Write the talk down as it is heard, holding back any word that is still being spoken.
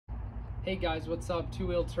Hey guys, what's up? Two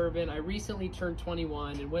Wheel Turban. I recently turned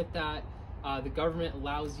 21, and with that, the government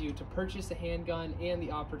allows you to purchase a handgun and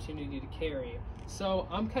the opportunity to carry. So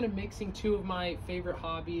I'm kind of mixing two of my favorite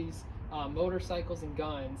hobbies, motorcycles and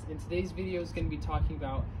guns. And today's video is going to be talking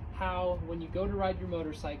about how, when you go to ride your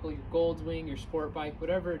motorcycle, your Goldwing, your sport bike,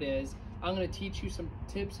 whatever it is, I'm going to teach you some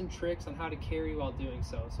tips and tricks on how to carry while doing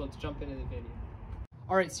so. So let's jump into the video.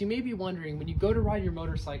 Alright, so you may be wondering, when you go to ride your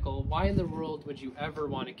motorcycle, why in the world would you ever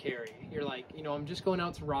want to carry? You're like, I'm just going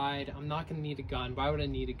out to ride, I'm not going to need a gun, why would I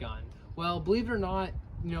need a gun? Well, believe it or not,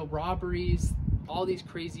 robberies, all these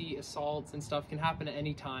crazy assaults and stuff can happen at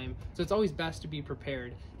any time, so it's always best to be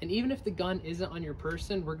prepared. And even if the gun isn't on your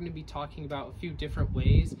person, we're going to be talking about a few different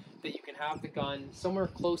ways that you can have the gun somewhere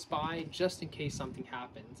close by just in case something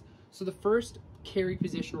happens. So the first carry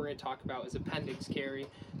position we're going to talk about is appendix carry.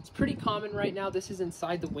 It's pretty common right now. This is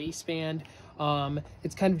inside the waistband.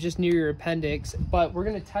 It's kind of just near your appendix, but we're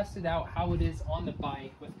going to test it out how it is on the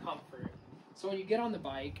bike with comfort. So when you get on the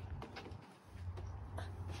bike,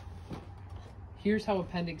 here's how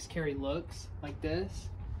appendix carry looks, like this.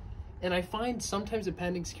 And I find sometimes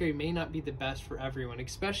appendix carry may not be the best for everyone,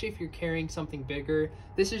 especially if you're carrying something bigger.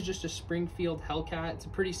 This is just a Springfield Hellcat. It's a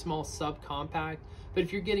pretty small subcompact, but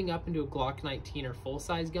if you're getting up into a Glock 19 or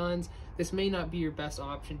full-size guns, this may not be your best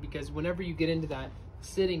option because whenever you get into that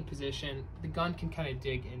sitting position, the gun can kind of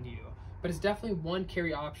dig into you. But it's definitely one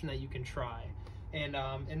carry option that you can try. And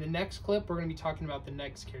in the next clip, we're going to be talking about the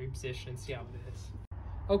next carry position and see how it is.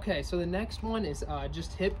 Okay, so the next one is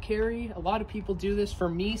just hip carry. A lot of people do this. For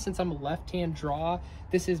me, since I'm a left-hand draw,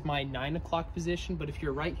 this is my 9 o'clock position, but if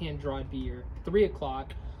you're a right-hand draw, it'd be your 3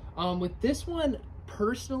 o'clock. With this one,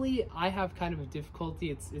 personally, I have kind of a difficulty.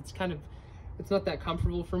 It's not that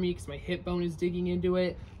comfortable for me because my hip bone is digging into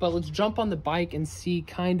it, but let's jump on the bike and see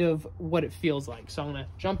kind of what it feels like. So I'm gonna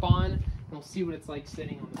jump on and we'll see what it's like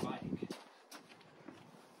sitting on the bike.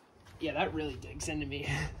 Yeah, that really digs into me.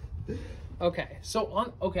 Okay,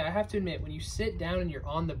 so I have to admit, when you sit down and you're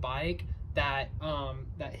on the bike, that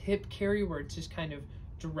hip carry where it's just kind of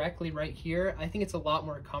directly right here, I think it's a lot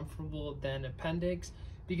more comfortable than appendix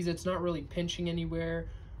because it's not really pinching anywhere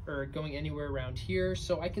or going anywhere around here.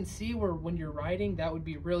 So I can see where when you're riding, that would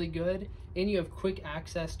be really good, and you have quick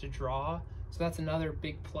access to draw. So that's another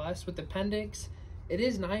big plus. With appendix, it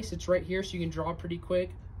is nice, it's right here so you can draw pretty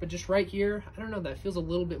quick, but just right here, I don't know, that feels a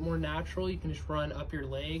little bit more natural. You can just run up your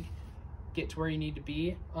leg, get to where you need to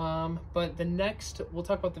be. But we'll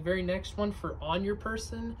talk about the very next one for on your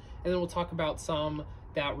person, and then we'll talk about some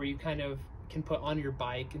that where you kind of can put on your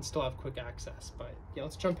bike and still have quick access. But yeah,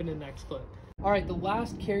 let's jump into the next clip. All right, the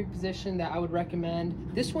last carry position that I would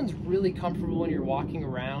recommend, this one's really comfortable when you're walking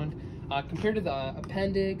around. Compared to the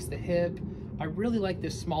appendix, the hip, I really like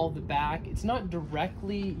this small of the back. It's not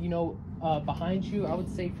directly, behind you. I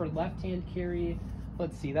would say for left-hand carry,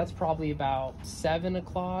 let's see, that's probably about 7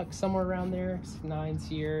 o'clock, somewhere around there. 9's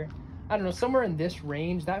here. I don't know, somewhere in this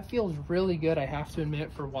range. That feels really good, I have to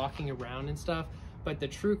admit, for walking around and stuff. But the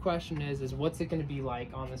true question is what's it going to be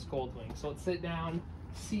like on this Goldwing? So let's sit down,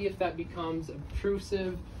 see if that becomes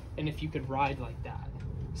obtrusive, and if you could ride like that.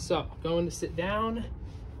 So, going to sit down.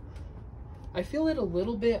 I feel it a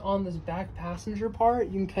little bit on this back passenger part.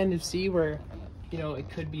 You can kind of see where, it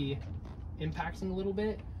could be impacting a little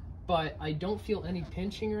bit. But I don't feel any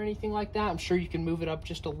pinching or anything like that. I'm sure you can move it up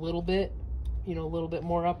just a little bit, a little bit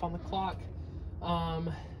more up on the clock.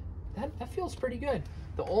 That feels pretty good.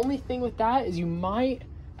 The only thing with that is you might,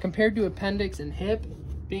 compared to appendix and hip,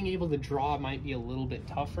 being able to draw might be a little bit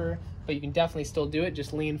tougher, but you can definitely still do it.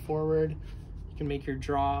 Just lean forward, you can make your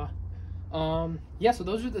draw. Yeah, so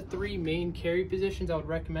those are the 3 main carry positions I would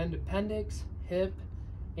recommend: appendix, hip,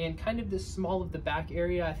 and kind of this small of the back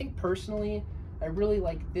area. I think personally, I really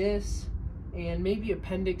like this, and maybe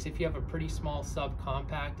appendix if you have a pretty small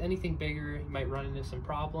subcompact. Anything bigger, you might run into some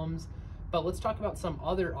problems. But let's talk about some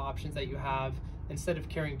other options that you have instead of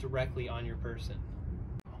carrying directly on your person.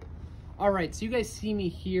 All right, so you guys see me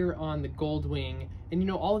here on the Goldwing,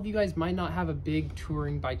 and all of you guys might not have a big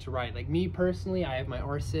touring bike to ride. Like me personally, I have my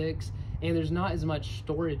R6, and there's not as much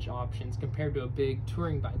storage options compared to a big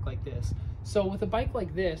touring bike like this. So with a bike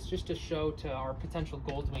like this, just to show to our potential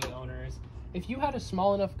Goldwing owners, if you had a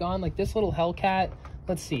small enough gun like this little Hellcat,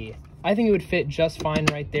 let's see, I think it would fit just fine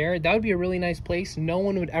right there. That would be a really nice place. No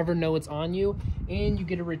one would ever know it's on you, and you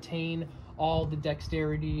get to retain all the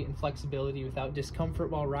dexterity and flexibility without discomfort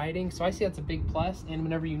while riding. So I see that's a big plus, and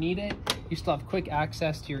whenever you need it, you still have quick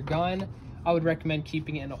access to your gun. I would recommend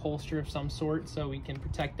keeping it in a holster of some sort so we can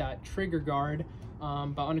protect that trigger guard. But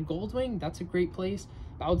on a Goldwing, that's a great place.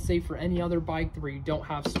 But I would say for any other bike where you don't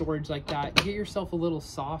have storage like that, get yourself a little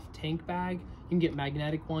soft tank bag. can get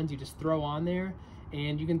magnetic ones you just throw on there,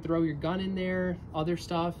 and you can throw your gun in there, other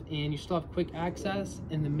stuff, and you still have quick access.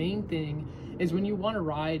 And the main thing is when you want to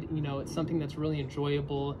ride, you know, it's something that's really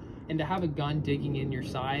enjoyable, and to have a gun digging in your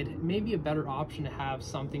side may be a better option to have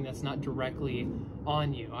something that's not directly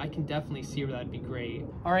on you. I can definitely see where that'd be great.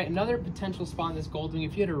 All right, another potential spot in this Goldwing,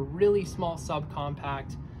 if you had a really small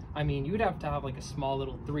subcompact, I mean, you would have to have like a small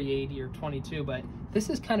little 380 or 22, but this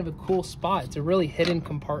is kind of a cool spot. It's a really hidden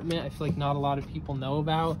compartment I feel like not a lot of people know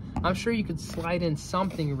about. I'm sure you could slide in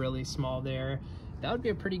something really small there. That would be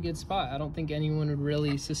a pretty good spot. I don't think anyone would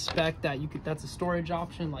really suspect that that's a storage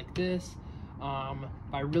option like this.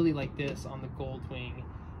 I really like this on the Goldwing.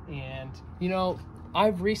 And you know,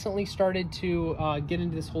 I've recently started to get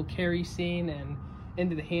into this whole carry scene and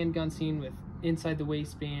into the handgun scene with inside the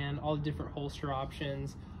waistband, all the different holster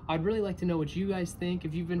options. I'd really like to know what you guys think.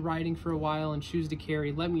 If you've been riding for a while and choose to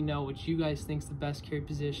carry, let me know what you guys think's the best carry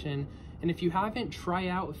position. And if you haven't, try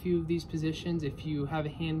out a few of these positions. If you have a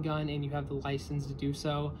handgun and you have the license to do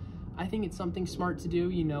so, I think it's something smart to do.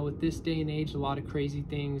 You know, with this day and age, a lot of crazy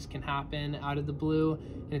things can happen out of the blue,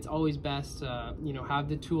 and it's always best to, you know, have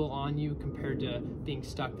the tool on you compared to being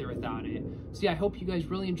stuck there without it. So yeah, I hope you guys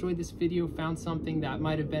really enjoyed this video, found something that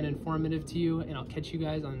might have been informative to you, and I'll catch you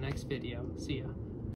guys on the next video. See ya.